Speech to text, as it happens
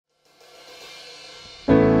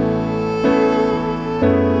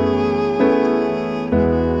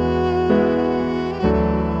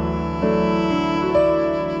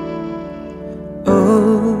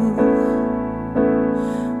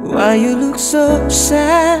so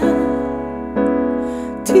sad.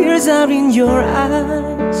 Tears are in your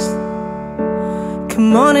eyes.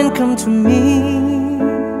 Come on and come to me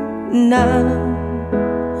now.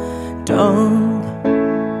 Don't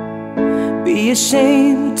be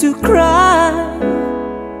ashamed to cry.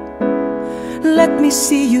 Let me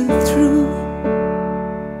see you through,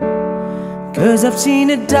 'cause I've seen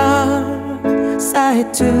a dark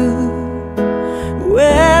side too.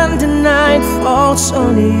 When the night falls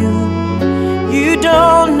on you, you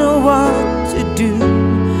don't know what to do.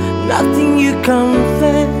 Nothing you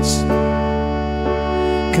confess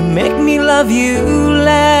can make me love you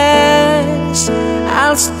less.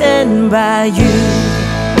 I'll stand by you.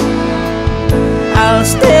 I'll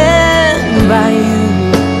stand by you.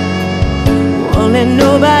 Won't let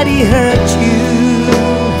nobody hurt you.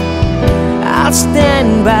 I'll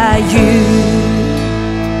stand by you.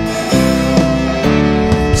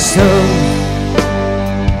 So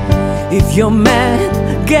if you're mad,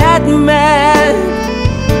 get mad.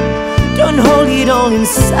 Don't hold it all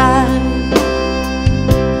inside.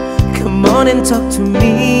 Come on and talk to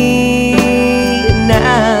me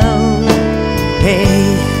now. Hey,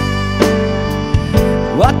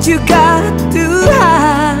 what you got to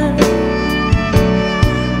hide?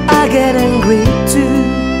 I get angry too.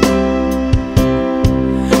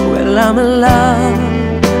 Well, I'm in love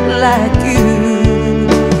like you.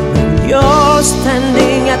 When you're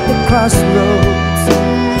standing at the crossroads,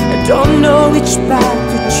 I don't know which path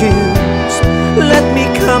to choose. Let me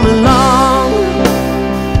come along,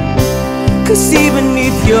 'cause even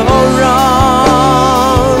if you're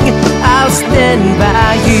wrong, I'll stand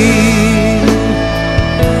by you.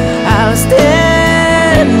 I'll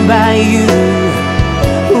stand by you.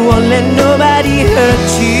 Won't let nobody hurt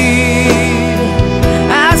you.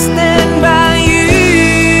 I'll stand by you.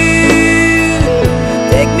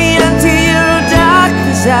 Take me until your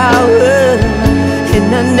darkest hour, and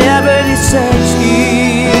I'll never desert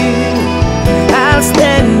you. I'll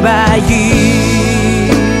stand by you.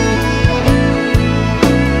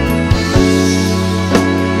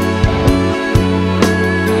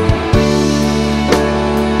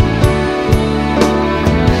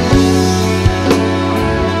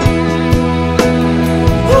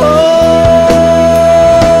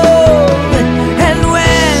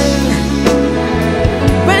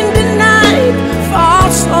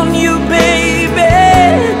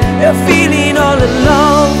 Feeling all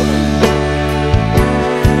alone,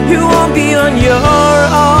 you won't be on your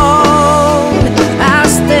own.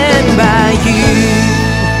 I'll stand by you.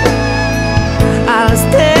 I'll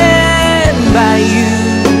stand by you.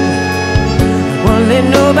 Won't let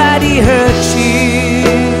nobody hurt you.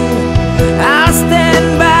 I'll stand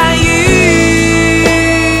by you.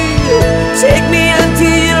 Take me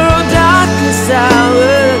until your darkest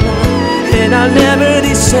hour, and I'll never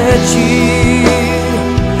desert you.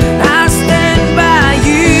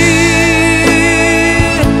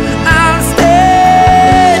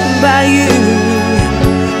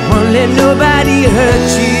 Nobody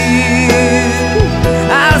hurt you.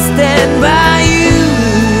 I'll stand by you.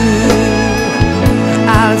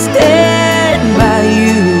 I'll stand by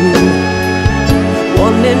you.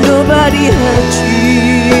 Won't let nobody hurt you.